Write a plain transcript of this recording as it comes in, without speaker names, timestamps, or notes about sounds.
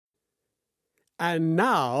And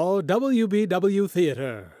now, WBW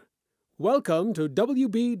Theater. Welcome to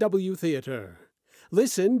WBW Theater.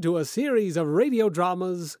 Listen to a series of radio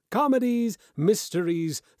dramas, comedies,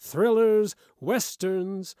 mysteries, thrillers,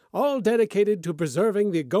 westerns, all dedicated to preserving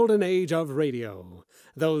the golden age of radio.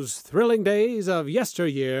 Those thrilling days of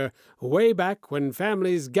yesteryear, way back when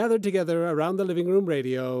families gathered together around the living room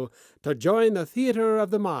radio to join the theater of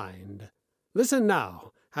the mind. Listen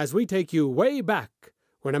now as we take you way back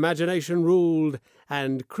when imagination ruled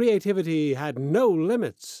and creativity had no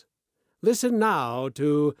limits. Listen now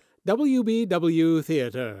to WBW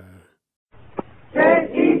Theater.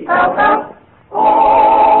 J-E-L-L-O.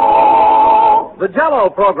 The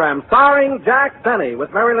Jell-O program, starring Jack Benny,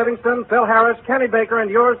 with Mary Livingston, Phil Harris, Kenny Baker,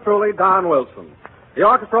 and yours truly, Don Wilson. The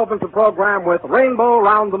orchestra opens the program with Rainbow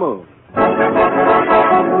Round the Moon.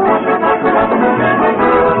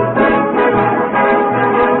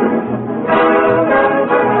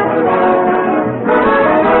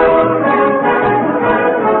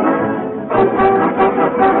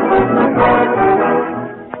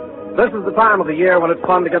 This is the time of the year when it's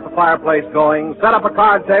fun to get the fireplace going, set up a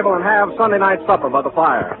card table, and have Sunday night supper by the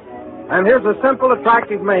fire. And here's a simple,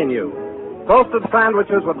 attractive menu. Toasted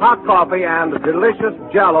sandwiches with hot coffee and a delicious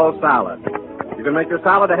Jell-O salad. You can make your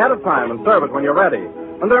salad ahead of time and serve it when you're ready.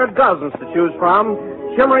 And there are dozens to choose from.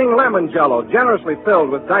 Shimmering lemon Jell-O, generously filled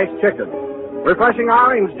with diced chicken. Refreshing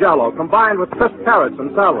orange Jell-O, combined with crisp carrots and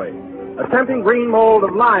celery. A tempting green mold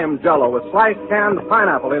of lime Jell-O with sliced canned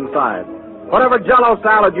pineapple inside. Whatever Jell-O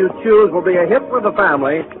salad you choose will be a hit with the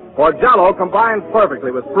family, for Jell-O combines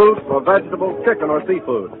perfectly with fruits or vegetables, chicken or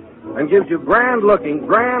seafood, and gives you grand-looking,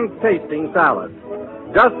 grand-tasting salads.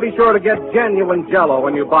 Just be sure to get genuine Jell-O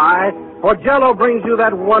when you buy, for Jell-O brings you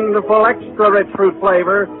that wonderful, extra-rich fruit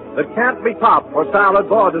flavor that can't be topped for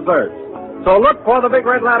salads or desserts. So look for the big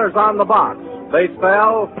red letters on the box. They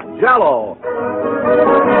spell Jell-O.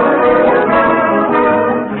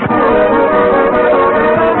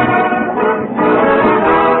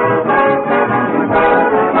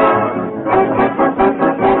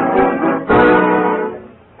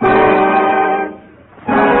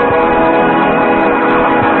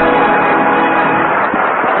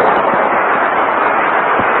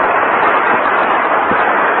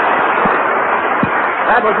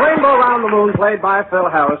 That was Rainbow Round the Moon, played by Phil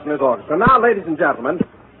Harris and his orchestra. Now, ladies and gentlemen,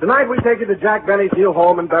 tonight we take you to Jack Benny's new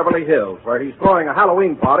home in Beverly Hills, where he's throwing a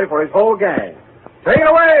Halloween party for his whole gang. Take it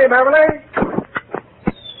away, Beverly!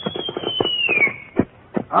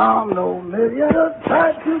 I'm no millionaire,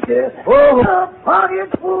 try to get a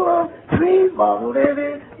pocket full of green bottle,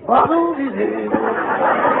 baby, bottle is it.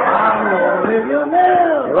 I'm no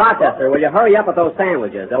millionaire. Hey, Rochester, will you hurry up with those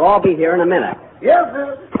sandwiches? They'll all be here in a minute. Yes,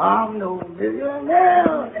 sir. I'm no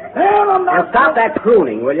millionaire. And I'm not... And stop that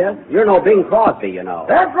crooning, will you? You're no Bing Crosby, you know.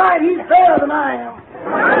 That's right. He's fairer than I am.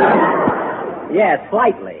 Yes,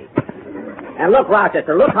 slightly. And look,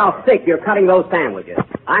 Rochester, look how thick you're cutting those sandwiches.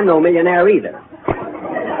 I'm no millionaire either.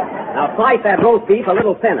 Now slice that roast beef a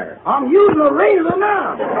little thinner. I'm using a razor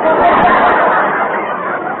now.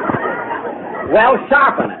 Well,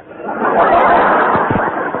 sharpen it.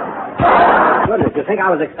 Goodness, you think I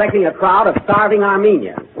was expecting a crowd of starving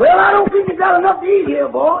Armenians? Well, I don't think you got enough to eat here,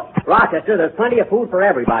 boy. Rochester, there's plenty of food for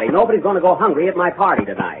everybody. Nobody's going to go hungry at my party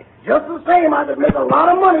tonight. Just the same, I could make a lot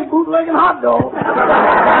of money bootlegging hot dogs.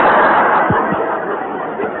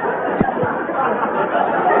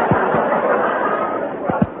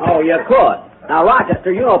 Oh, you could. Now,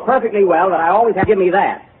 Rochester, you know perfectly well that I always have to give me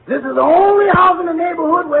that. This is the only house in the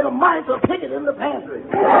neighborhood where the mice are picking in the pantry.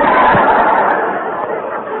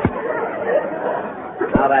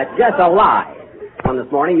 Now, that's just a lie. One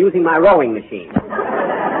this morning using my rowing machine.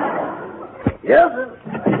 Yes, sir.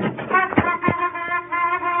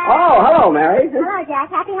 Oh, hello, Mary. Hello, Jack.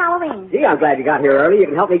 Happy Halloween. Gee, I'm glad you got here early. You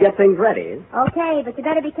can help me get things ready. Okay, but you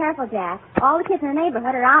better be careful, Jack. All the kids in the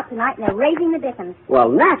neighborhood are out tonight, and they're raising the dickens. Well,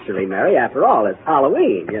 naturally, Mary. After all, it's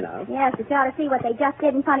Halloween, you know. Yes, but you ought to see what they just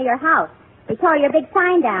did in front of your house. They tore your big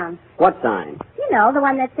sign down. What sign? You know, the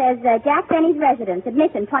one that says, Jack Benny's Residence,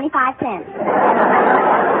 admission 25 cents.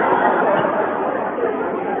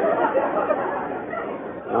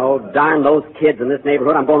 Oh, darn those kids in this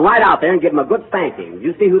neighborhood. I'm going right out there and give them a good spanking. Did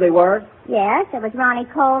you see who they were? Yes, there was Ronnie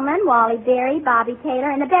Coleman, Wally Beery, Bobby Taylor,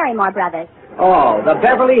 and the Barrymore brothers. Oh, the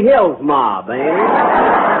Beverly Hills mob, eh?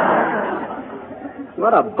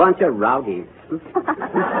 What a bunch of rowdies.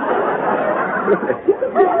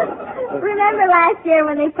 Remember last year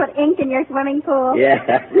when they put ink in your swimming pool? Yeah,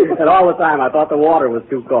 and all the time I thought the water was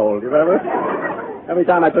too cold, you remember? Every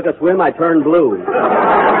time I took a swim, I turned blue.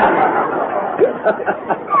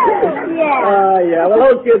 Yeah. Yeah. Well,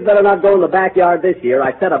 those kids better not go in the backyard this year.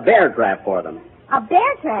 I set a bear trap for them. A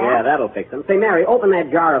bear trap? Yeah, that'll fix them. Say, Mary, open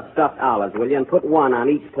that jar of stuffed olives, will you, and put one on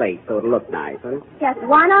each plate so it'll look nice, huh? Just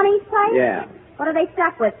one on each plate? Yeah. What are they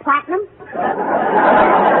stuck with, platinum?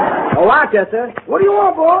 Oh, Rochester. What do you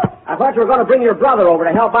want, boy? I thought you were going to bring your brother over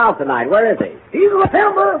to help out tonight. Where is he? He's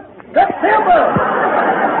September. September.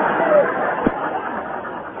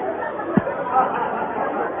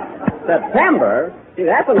 September? Gee,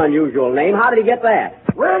 that's an unusual name. How did he get that?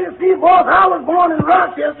 Well, you see, boss, I was born in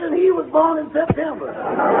Rochester, and he was born in September.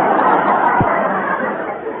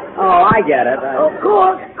 Oh, I get it. Of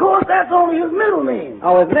course, that's only his middle name.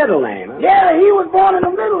 Oh, his middle name, huh? Yeah, he was born in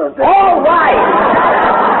the middle of September. All right.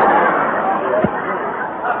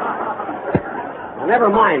 Now, never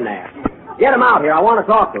mind that. Get him out here. I want to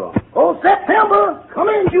talk to him. Oh, September, come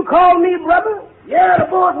in. You called me, brother? Yeah, the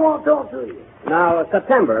boys want to talk to you. Now,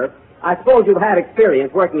 September, I suppose you've had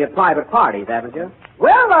experience working at private parties, haven't you?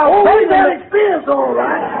 Well, I always had experience, all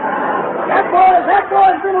right. That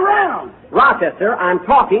boy's been around. Rochester, I'm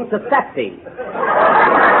talking to Septi.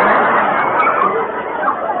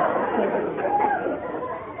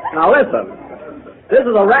 Now, listen. This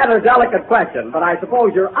is a rather delicate question, but I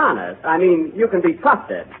suppose you're honest. I mean, you can be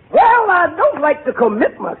trusted. Well, I don't like to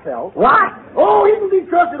commit myself. What? Oh, he can be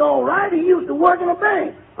trusted all right. He used to work in a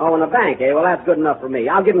bank. Oh, in a bank, eh? Well, that's good enough for me.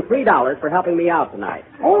 I'll give him $3 for helping me out tonight.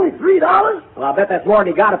 Only $3? Well, I'll bet that's more than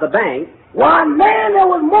he got at the bank. Why, man, there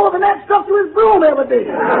was more than that stuff to his broom ever did.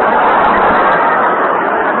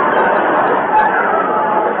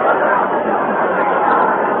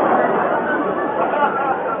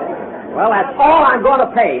 Well, that's all I'm going to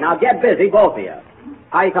pay. Now get busy, both of you.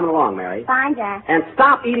 How are you coming along, Mary? Fine, Jack. And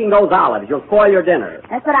stop eating those olives. You'll spoil your dinner.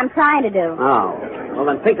 That's what I'm trying to do. Oh. Well,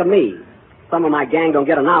 then think of me. Some of my gang don't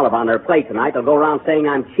get an olive on their plate tonight. They'll go around saying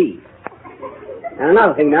I'm cheap. And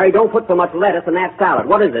another thing, Mary, don't put so much lettuce in that salad.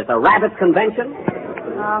 What is this, a rabbit's convention?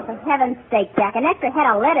 Oh, for heaven's sake, Jack. An extra head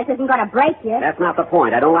of lettuce isn't going to break you. That's not the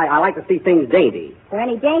point. I like to see things dainty. If they're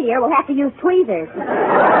any daintier, we'll have to use tweezers.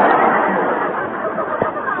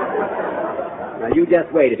 Now, you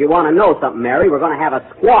just wait. If you want to know something, Mary, we're going to have a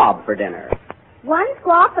squab for dinner. One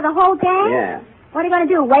squawk for the whole gang? Yeah. What are you going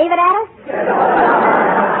to do, wave it at us?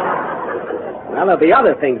 Well, there'll be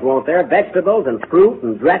other things, won't there? Vegetables and fruit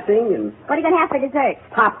and dressing and... What are you going to have for dessert?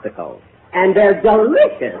 popsicles. And they're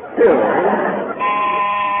delicious, too.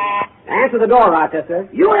 Answer the door, Rochester.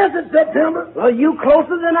 You answered, September. Well, you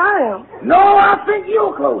closer than I am. No, I think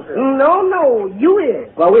you're closer. No, you is.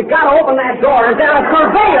 Well, we've got to open that door. Is there a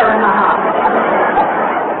surveyor in the house?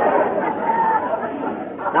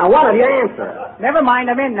 Now, one of you answer. Never mind,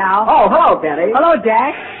 I'm in now. Oh, hello, Kenny. Hello,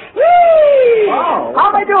 Jack. Oh. How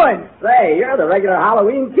am I doing? Say, you're the regular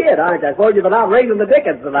Halloween kid, aren't you? I suppose you've been out raising the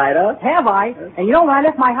dickens tonight, huh? Have I? And you know, when I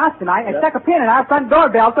left my house tonight, I stuck a pin in our front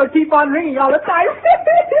doorbell so it keep on ringing all the time.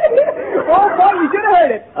 Oh, boy, you should have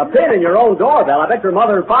heard it. A pin in your own doorbell. I bet your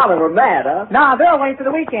mother and father were mad, huh? Nah, they're away for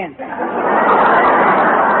the weekend.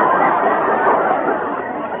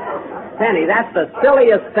 Penny, that's the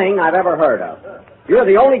silliest thing I've ever heard of. You're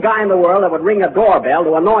the only guy in the world that would ring a doorbell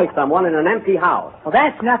to annoy someone in an empty house. Well,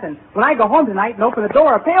 that's nothing. When I go home tonight and open the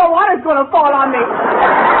door, a pail of water's going to fall on me.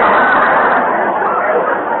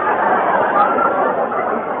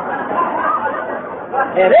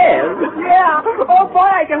 It is? Yeah. Oh, boy,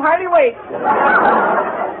 I can hardly wait.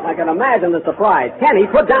 I can imagine the surprise. Kenny,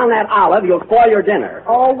 put down that olive. You'll spoil your dinner.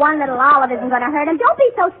 Oh, one little olive isn't going to hurt him. Don't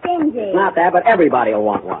be so stingy. Not that, but everybody will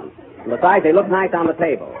want one. And besides, they look nice on the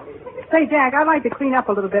table. Say, Jack, I'd like to clean up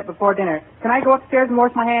a little bit before dinner. Can I go upstairs and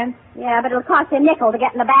wash my hands? Yeah, but it'll cost you a nickel to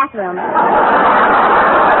get in the bathroom.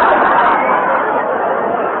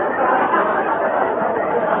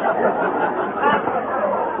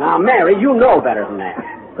 Now, Mary, you know better than that.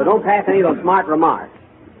 So don't pass any of those smart remarks.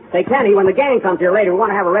 Say, Kenny, when the gang comes here later, we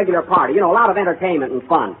want to have a regular party. You know, a lot of entertainment and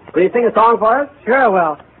fun. Will you sing a song for us? Sure,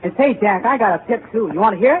 well. And say, Jack, I got a tip, too. You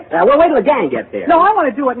want to hear it? We'll wait till the gang gets here. No, I want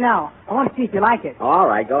to do it now. I want to see if you like it. All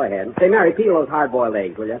right, go ahead. Say, Mary, peel those hard-boiled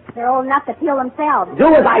eggs, will you? They're old enough to peel themselves. Do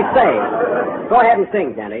as I say. Go ahead and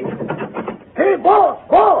sing, Kenny. Hey, boss.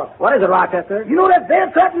 What is it, Rochester? You know that bear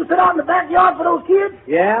trap you set out in the backyard for those kids?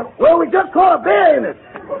 Yeah? Well, we just caught a bear in it.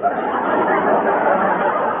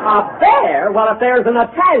 A bear? Well, if there's an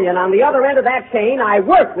Italian on the other end of that chain, I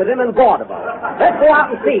worked with him in Vaudeville. Let's go out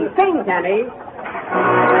and see. Sing, Kenny.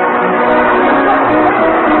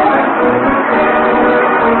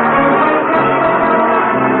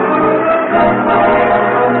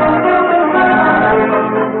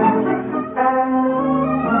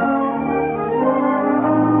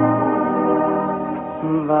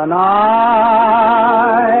 The night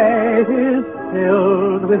is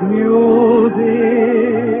filled with music.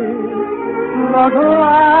 The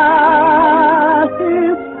grass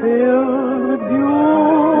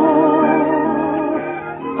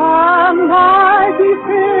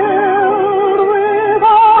filled with a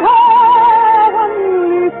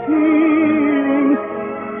heavenly feeling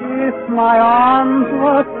if my arms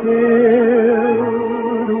were filled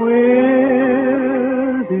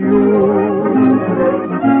with you.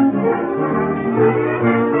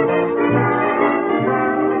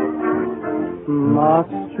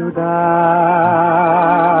 Must you dance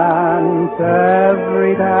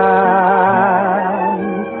every dance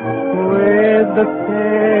with the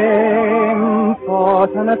same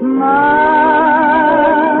fortunate man?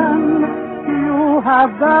 You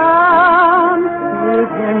have danced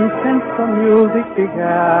with him since the music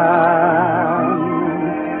began.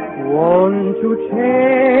 Won't you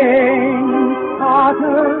change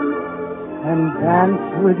partners and dance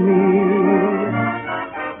with me?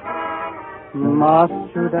 Must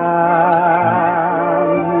you dance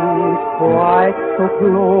quite so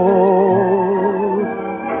close,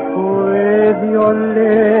 with your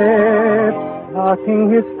lips touching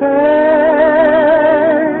his face?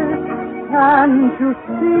 Can't you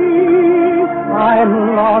see I'm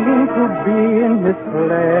longing to be in his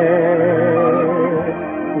place?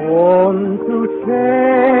 Won't you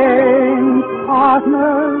change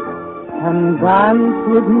partners and dance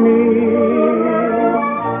with me?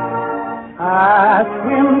 Ask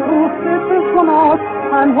him to sit this one out,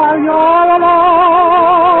 and while you're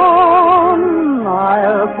alone,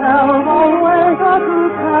 I'll tell the waiter to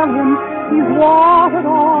tell him he's wanted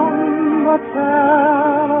on the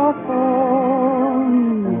telephone.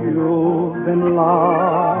 You've been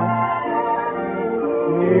lost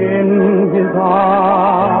in his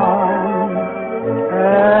arms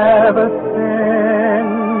ever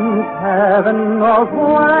since heaven knows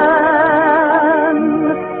when.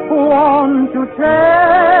 Won't you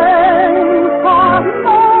change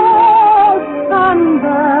partners and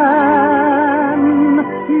then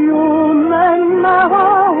you may never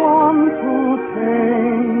want to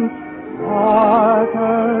change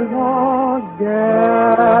partners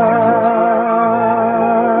again.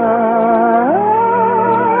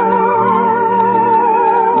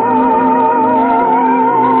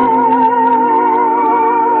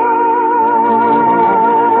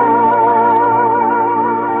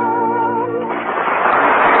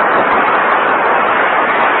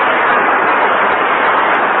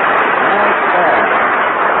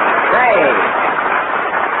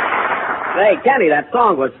 Say, Kenny, that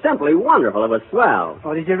song was simply wonderful. It was swell.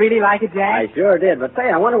 Oh, did you really like it, Jack? I sure did. But say,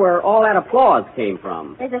 I wonder where all that applause came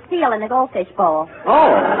from. There's a seal in the goldfish bowl.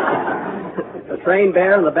 Oh. A trained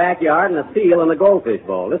bear in the backyard and a seal in the goldfish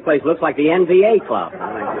bowl. This place looks like the NVA club.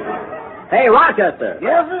 Hey, Rochester.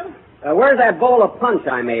 Yes, sir? Where's that bowl of punch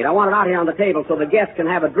I made? I want it out here on the table so the guests can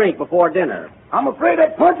have a drink before dinner. I'm afraid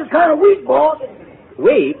that punch is kind of weak, boss.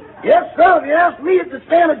 Weak? Yes, sir. If you ask me, it's to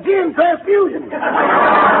stand a gin transfusion.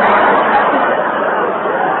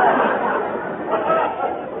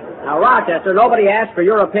 Now, Rochester, nobody asked for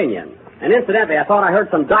your opinion. And incidentally, I thought I heard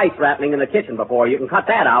some dice rattling in the kitchen before. You can cut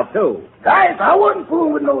that out, too. Dice? I wasn't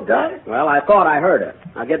fooling with no dice. Well, I thought I heard it.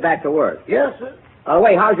 Now get back to work. Yes, sir. By the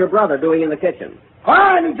way, how's your brother doing in the kitchen?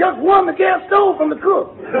 Fine, he just won the gas stove from the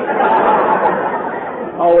cook.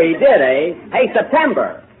 Oh, he did, eh? Hey,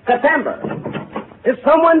 September. Is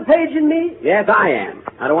someone paging me? Yes, I am.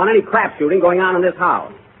 I don't want any crap shooting going on in this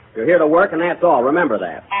house. You're here to work, and that's all. Remember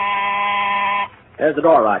that. There's the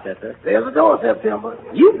door, Rochester. There's the door, September.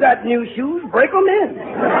 You've got new shoes. Break them in.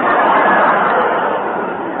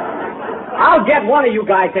 I'll get one of you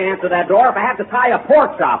guys to answer that door if I have to tie a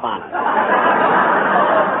pork chop on it.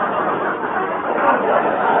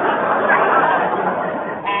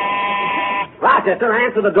 Rochester,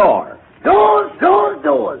 answer the door.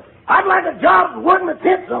 Doors. I'd like a job working the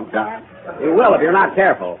tent sometime. You will if you're not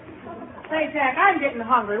careful. Say, Jack, I'm getting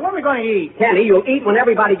hungry. What are we going to eat? Kenny, you'll eat when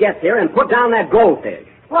everybody gets here and put down that goldfish.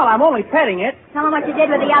 Well, I'm only petting it. Tell him what you did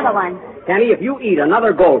with the other one. Kenny, if you eat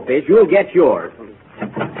another goldfish, you'll get yours.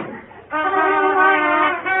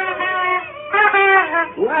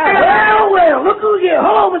 Well, look who's here.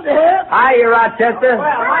 Hello, Mr. Harris. Hi, Rochester.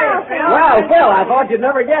 Well, Phil, I thought you'd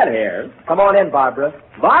never get here. Come on in, Barbara.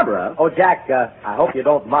 Barbara? Oh, Jack, I hope you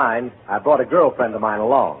don't mind. I brought a girlfriend of mine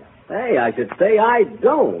along. Hey, I should say I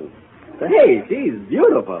don't. Hey, she's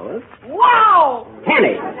beautiful. Wow!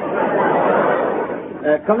 Kenny.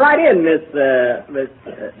 Come right in, Miss.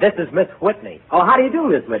 This is Miss Whitney. Oh, how do you do,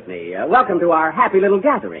 Miss Whitney? Welcome to our happy little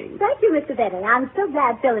gathering. Thank you, Mr. Benning. I'm so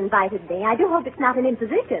glad Phil invited me. I do hope it's not an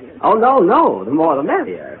imposition. Oh, no. The more the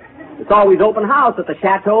merrier. It's always open house at the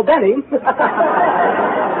Chateau Benning.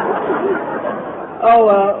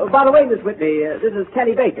 Oh, by the way, Miss Whitney, this is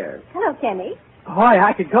Kenny Baker. Hello, Kenny. Boy,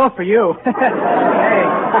 I could go for you. Hey.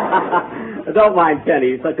 Don't mind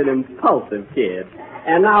Kenny. He's such an impulsive kid.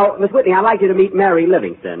 And now, Miss Whitney, I'd like you to meet Mary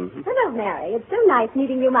Livingston. Hello, Mary. It's so nice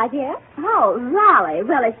meeting you, my dear. Oh, Raleigh.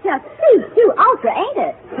 Well, it's just too ultra, ain't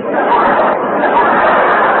it?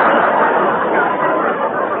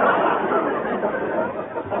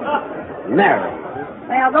 Mary.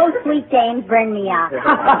 Well, those sweet dames burn me out.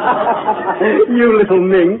 You little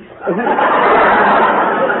minx.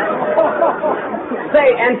 Say,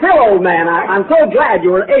 and Phil, old man, I'm so glad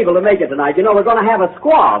you were able to make it tonight. You know, we're going to have a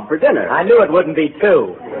squab for dinner. I knew it wouldn't be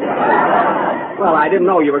two. Well, I didn't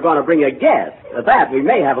know you were going to bring a guest. At that, we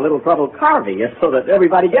may have a little trouble carving it so that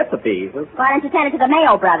everybody gets a piece. Why don't you send it to the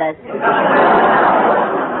Mayo brothers?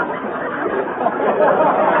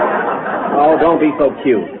 Oh, don't be so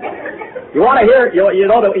cute. You want to hear, you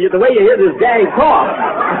know, the way you hear this gang talk.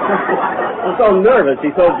 I'm so nervous.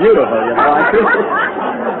 She's so beautiful, you know.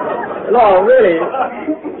 No, really,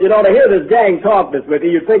 you know, to hear this gang talk, Miss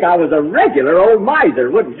Whitney, you'd think I was a regular old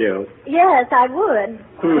miser, wouldn't you? Yes, I would.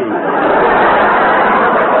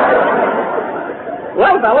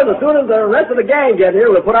 Well, fellas, as soon as the rest of the gang get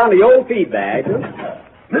here, we'll put on the old feed bag.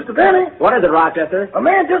 Mr. Benny, What is it, Rochester? a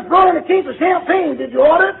man just brought in a case of champagne. Did you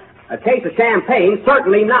order it? A case of champagne?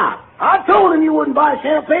 Certainly not. I told him you wouldn't buy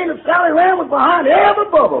champagne if Sally Rand was behind every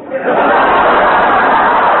bubble.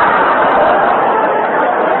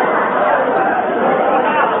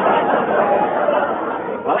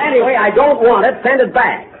 Well, anyway, I don't want it. Send it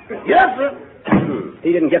back. Yes, sir. If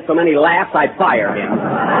he didn't get so many laughs, I'd fire him.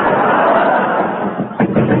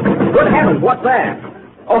 Good heavens, what's that?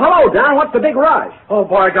 Oh, hello, Don. What's the big rush? Oh,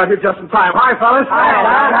 boy, I got here just in time. Hi, fellas.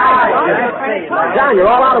 John, you're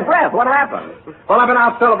all out of breath. What happened? Well, I've been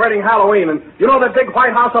out celebrating Halloween, and you know that big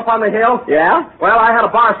White House up on the hill? Yeah? Well, I had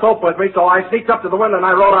a bar soap with me, so I sneaked up to the window and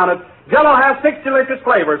I wrote on it, Jell-O has 6 delicious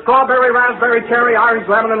flavors, strawberry, raspberry, cherry, orange,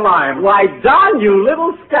 lemon, and lime. Why, Don, you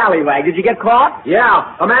little scallywag. Did you get caught?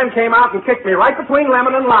 Yeah, a man came out and kicked me right between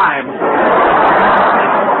lemon and lime.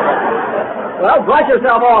 Well, brush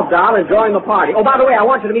yourself off, Don, and join the party. Oh, by the way, I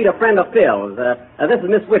want you to meet a friend of Phil's. This is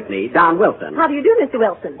Miss Whitney, Don Wilson. How do you do, Mr.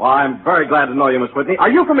 Wilson? Well, I'm very glad to know you, Miss Whitney.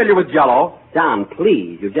 Are you familiar with Jell-O? Don,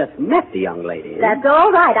 please, you just met the young lady. That's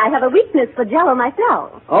all right. I have a weakness for Jell-O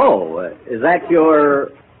myself. Oh, is that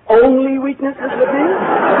your only weakness, Miss Whitney?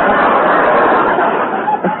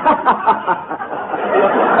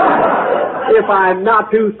 If I'm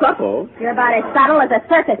not too subtle. You're about as subtle as a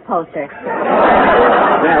circus poster.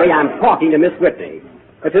 Mary, I'm talking to Miss Whitney.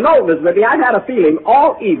 But you know, Miss Whitney, I've had a feeling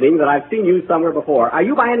all evening that I've seen you somewhere before. Are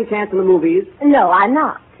you by any chance in the movies? No, I'm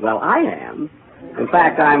not. Well, I am. In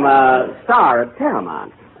fact, I'm a star at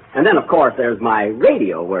Paramount. And then, of course, there's my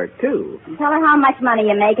radio work, too. Tell her how much money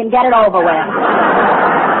you make and get it over with.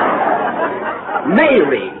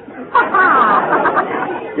 Mary!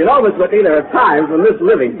 You know, Miss Whitney, there are times when Miss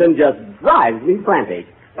Livingston just drives me frantic.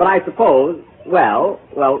 But I suppose, well,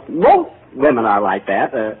 most women are like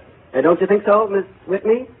that. Don't you think so, Miss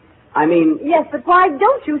Whitney? I mean... Yes, but why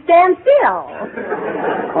don't you stand still?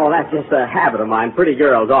 Oh, that's just a habit of mine. Pretty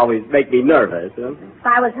girls always make me nervous. Huh? If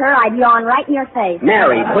I was her, I'd yawn right in your face.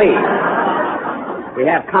 Mary, please. We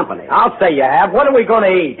have company. I'll say you have. What are we going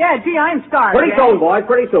to eat? Yeah, gee, I'm starving. Pretty soon, boys,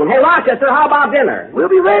 pretty soon. Hey, Rochester, how about dinner? We'll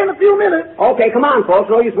be ready in a few minutes. Okay, come on, folks.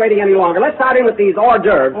 No use waiting any longer. Let's start in with these hors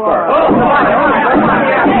d'oeuvres first.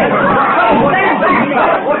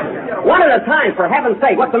 One at a time, for heaven's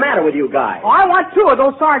sake. What's the matter with you guys? Oh, I want 2 of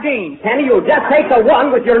those sardines. Penny, you'll just take the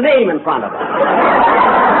one with your name in front of it.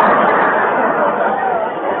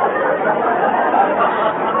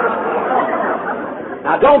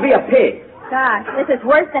 Now, don't be a pig. Gosh, this is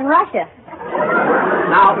worse than Russia.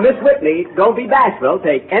 Now, Miss Whitney, don't be bashful.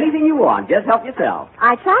 Take anything you want. Just help yourself.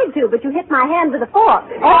 I tried to, but you hit my hand with a fork.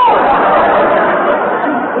 Oh!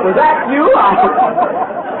 Was that you?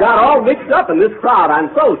 I got all mixed up in this crowd.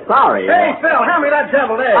 I'm so sorry. Hey, Phil, hand me that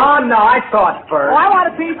deviled egg. Oh, no, I saw it first. Oh, I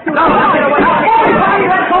want a piece too. No,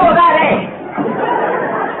 everybody let go of that egg.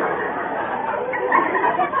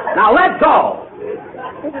 Now, let go.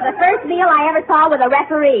 This is the first meal I ever saw with a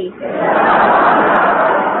referee.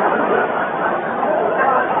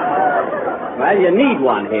 Well, you need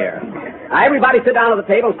one here. Now, everybody sit down at the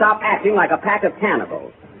table and stop acting like a pack of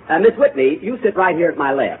cannibals. Miss Whitney, you sit right here at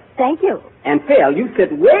my left. Thank you. And Phil, you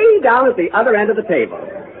sit way down at the other end of the table.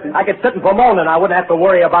 I could sit in Pomona and I wouldn't have to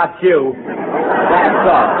worry about you. That's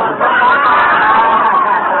all.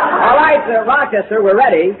 All right, Rochester, we're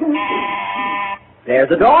ready. There's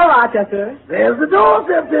the door, Rochester. There's the door,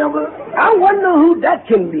 September. I wonder who that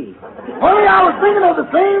can be. Honey, I was thinking of the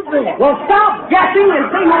same thing. Well, stop guessing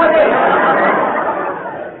and see who it is.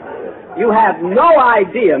 You have no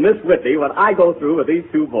idea, Miss Whitney, what I go through with these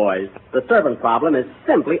 2 boys. The servant problem is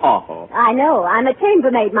simply awful. I know. I'm a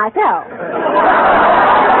chambermaid myself.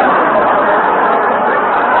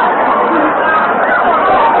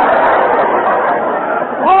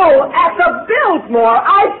 that's a Biltmore.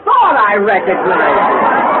 I thought I recognized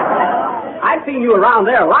you. I've seen you around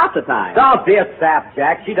there lots of times. Don't be a sap,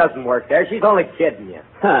 Jack. She doesn't work there. She's only kidding you.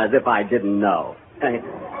 As if I didn't know. Say,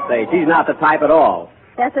 she's not the type at all.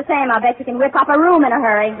 Just the same, I'll bet you can whip up a room in a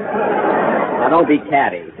hurry. Now, don't be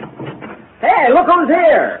catty. Hey, look who's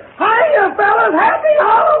here. Hiya, fellas. Happy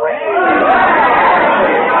Halloween!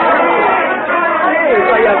 Hey,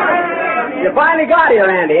 well, you finally got here,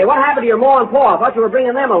 Andy. What happened to your Ma and Pa? I thought you were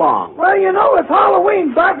bringing them along. Well, you know, it's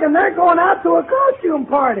Halloween, Buck, and they're going out to a costume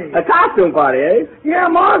party. A costume party, eh? Yeah,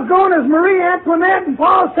 Ma's going as Marie Antoinette, and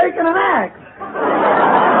Pa's taking an axe.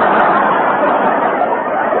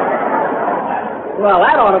 Well,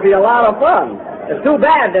 that ought to be a lot of fun. It's too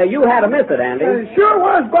bad you had to miss it, Andy. Sure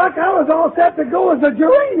was, Buck. I was all set to go as a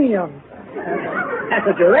geranium. That's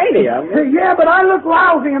a geranium? Yeah, but I look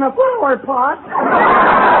lousy in a flower pot.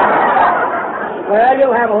 Well,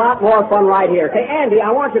 you'll have a lot more fun right here. Say, Andy,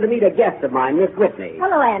 I want you to meet a guest of mine, Miss Whitney.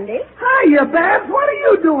 Hello, Andy. Hiya, Babs. What are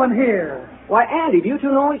you doing here? Why, Andy, do you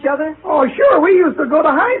two know each other? Oh, sure. We used to go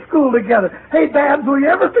to high school together. Hey, Babs, will you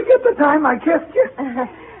ever forget the time I kissed you?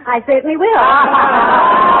 I certainly will.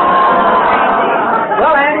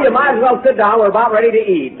 Well, Andy, you might as well sit down. We're about ready to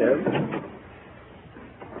eat.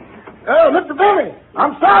 Oh, Mr. Benny,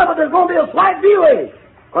 I'm sorry, but there's going to be a slight delay.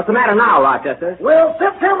 What's the matter now, Rochester? Well,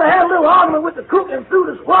 September had a little argument with the cook and threw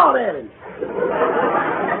the squad at him.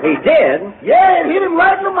 He did? Yeah, it hit him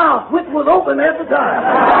right in the mouth, which was open at the time.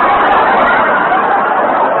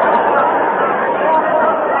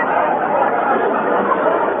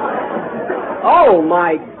 Oh,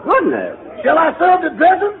 my goodness. Shall I serve the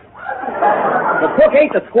dressing? The cook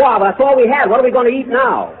ate the squab. That's all we had. What are we going to eat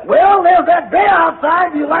now? Well, there's that bear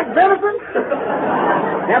outside. Do you like venison?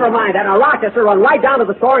 Never mind that. Now, Rochester, run right down to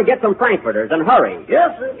the store and get some frankfurters, and hurry.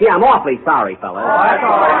 Yes, sir. Gee, I'm awfully sorry, fellas. That's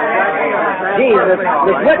all right. Gee,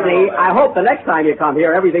 Miss Whitney, I hope the next time you come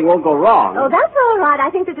here, everything won't go wrong. Oh, that's all right. I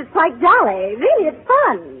think this is quite jolly. Really, it's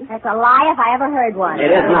fun. That's a lie if I ever heard one. It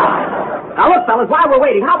is not. Now, look, fellas, while we're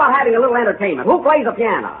waiting, how about having a little entertainment? Who plays the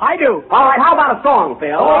piano? I do. All right, how about a song,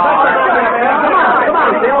 Phil? Come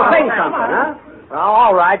on, Phil, sing something, huh? Well,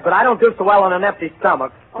 all right, but I don't do so well on an empty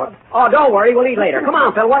stomach. Oh, don't worry, we'll eat later. Come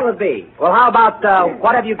on, Phil, what'll it be? Well, how about,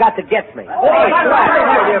 what have you got to get me? Hey,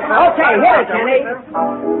 okay, here it, Kenny.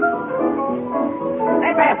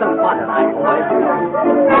 Let's have some fun tonight, boys.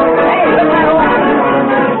 Hey, look at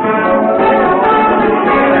that.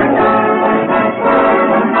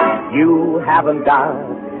 You haven't got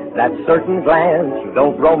that certain glance, you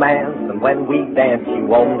don't romance, and when we dance,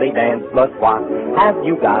 you only dance. But what have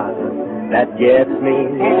you got that gets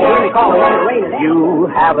me? You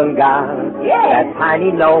haven't got that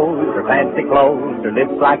tiny nose or fancy clothes or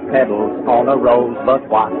lips like petals on a rose. But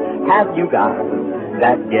what have you got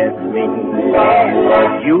that gets me?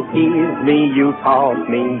 You tease me, you taunt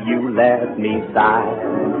me, you let me sigh.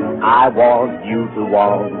 I want you to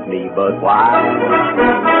want me, but why?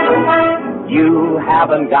 You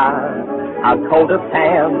haven't got a coat of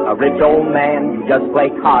tan, a rich old man, you just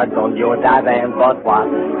play cards on your divan. But what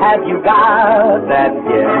have you got that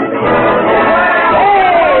gets me?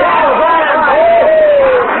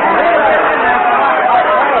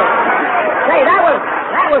 Hey, that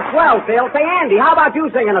was swell, Phil. Say, Andy, how about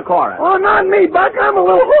you singing a chorus? Oh, not me, Buck. I'm a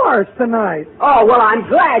little hoarse tonight. Oh, well, I'm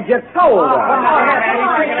glad you told us.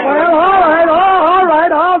 Well, all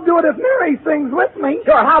right. I'll do it if Mary sings with me.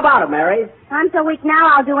 Sure, how about it, Mary? I'm so weak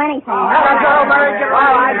now, I'll do anything. All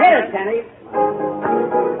right, hit it, Kenny.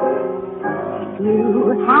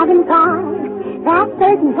 You haven't got that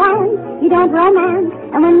certain glance, you don't romance,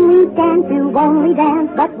 and when we dance, you only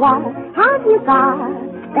dance. But what have you got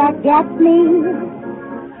that gets me?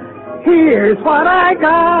 Here's what I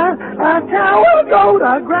got, a tower goat,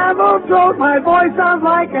 a gravel throat, my voice sounds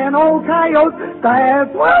like an old coyote.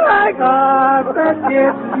 That's what I got that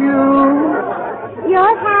gets you.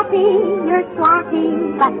 You're happy, you're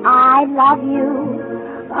slacky, but I love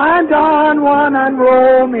you. I'm Don Juan and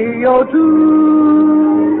Romeo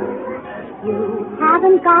too. You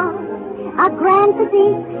haven't got a grand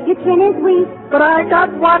physique, your chin is weak, but I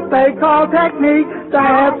got what they call technique.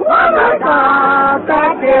 That's what I got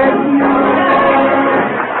that gets you.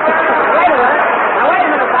 Wait a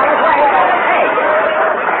minute, fellas.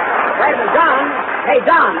 Wait a minute, John. Hey,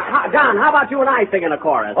 John, how about you and I singing a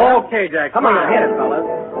chorus? Huh? Okay, Jack. Come on, hit it, fellas.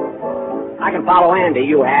 I can follow Andy.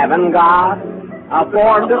 You haven't got a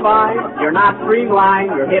form device. You're not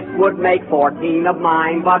streamlined. Your hips would make 14 of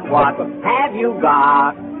mine. But what have you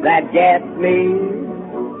got that gets me?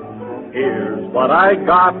 Here's what I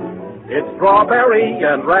got. It's strawberry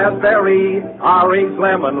and raspberry, orange,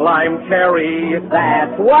 lemon, lime, cherry.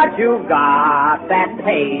 That's what you got that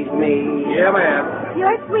pays me. Yeah, man.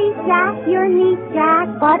 You're sweet, Jack, you're neat,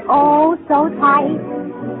 Jack, but oh, so tight.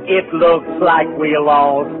 It looks like we'll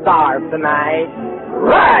all starve tonight.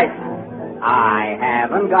 Right! I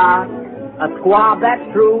haven't got a squab that's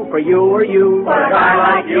true for you or you. For a guy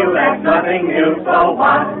like you, that's nothing new. So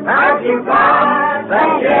what have you got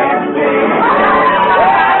that gets me?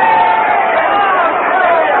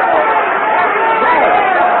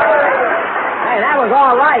 Was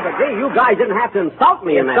all right, but gee, you guys didn't have to insult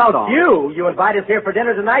me in that song. You invite us here for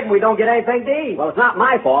dinner tonight and we don't get anything to eat. Well, it's not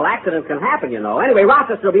my fault. Accidents can happen, you know. Anyway,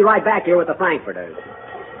 Rochester will be right back here with the Frankfurters.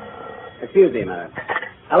 Excuse me a minute.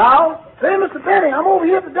 Hello? Say, Mr. Penny, I'm over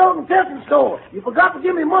here at the Dalton Testing store. You forgot to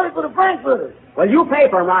give me money for the Frankfurters. Well, you pay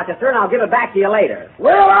for them, Rochester, and I'll give it back to you later.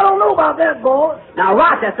 Well, I don't know about that, boy. Now,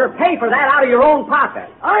 Rochester, pay for that out of your own pocket.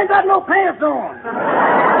 I ain't got no pants on.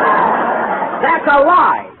 That's a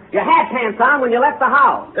lie. You had pants on when you left the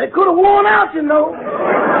house. They could have worn out, you know.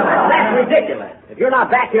 That's ridiculous. If you're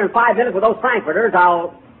not back here in 5 minutes with those Frankfurters,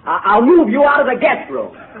 I'll move you out of the guest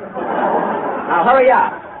room. Now, hurry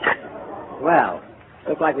up. Well,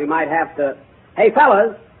 looks like we might have to... Hey,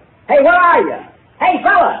 fellas. Hey, where are you? Hey,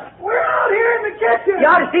 fellas. We're out here in the kitchen. You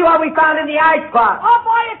ought to see what we found in the icebox. Oh,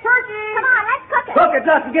 boy, a turkey. Come on, let's cook it. Cook it,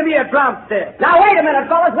 Dustin. Give me a drumstick. Now, wait a minute,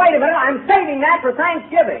 fellas. Wait a minute. I'm saving that for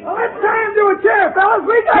Thanksgiving. Well, let's try and do a chair, fellas.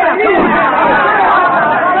 We got Yeah, to come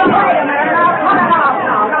on. Wait a minute. Now, cut it off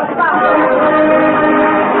now. Now, stop.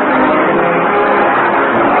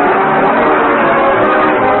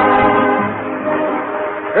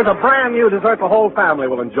 Here's a brand new dessert the whole family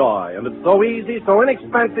will enjoy. And it's so easy, so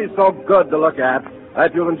inexpensive, so good to look at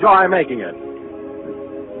that you'll enjoy making it.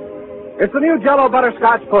 It's the new Jell-O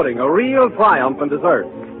Butterscotch Pudding, a real triumph in dessert.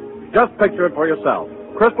 Just picture it for yourself.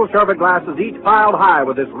 Crystal sherbet glasses each piled high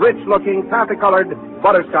with this rich-looking, taffy-colored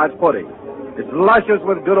butterscotch pudding. It's luscious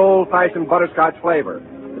with good old-fashioned butterscotch flavor.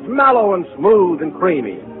 It's mellow and smooth and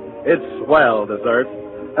creamy. It's swell dessert.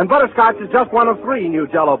 And butterscotch is just one of 3 new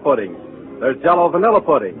Jell-O puddings. There's Jell-O Vanilla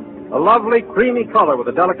Pudding, a lovely creamy color with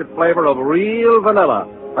a delicate flavor of real vanilla,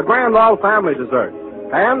 a grand all-family dessert.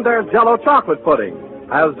 And there's Jell-O Chocolate Pudding,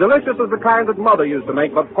 as delicious as the kind that Mother used to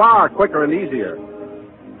make, but far quicker and easier.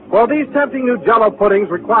 Well, these tempting new Jell-O puddings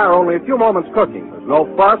require only a few moments cooking. There's no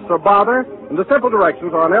fuss or bother, and the simple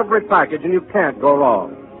directions are on every package, and you can't go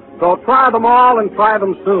wrong. So try them all and try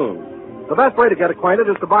them soon. The best way to get acquainted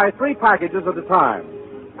is to buy 3 packages at a time.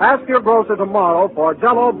 Ask your grocer tomorrow for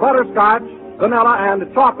Jell-O Butterscotch, Vanilla,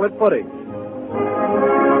 and Chocolate Pudding.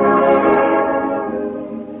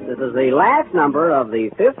 This is the last number of the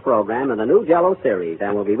 5th program in the new Jell-O series,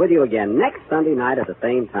 and we'll be with you again next Sunday night at the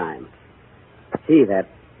same time. Gee, that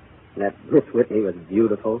Miss Whitney was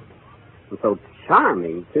beautiful. And so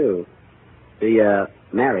charming, too.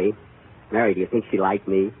 Mary, do you think she liked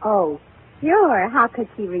me? Oh, sure. How could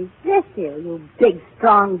she resist you big,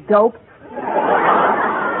 strong dope?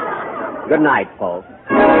 Good night, folks.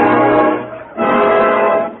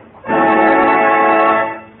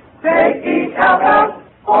 Take each other.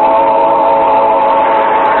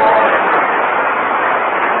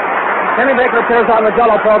 Kenny Baker appears on the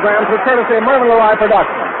Jell-O program through courtesy of Mervyn LeRoy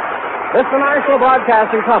Productions. This is the National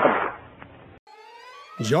Broadcasting Company.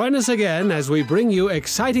 Join us again as we bring you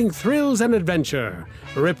exciting thrills and adventure,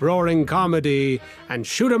 rip-roaring comedy, and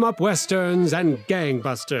shoot-'em-up westerns and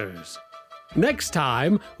gangbusters. Next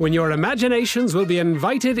time, when your imaginations will be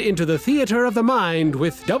invited into the theater of the mind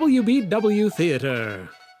with WBW Theater.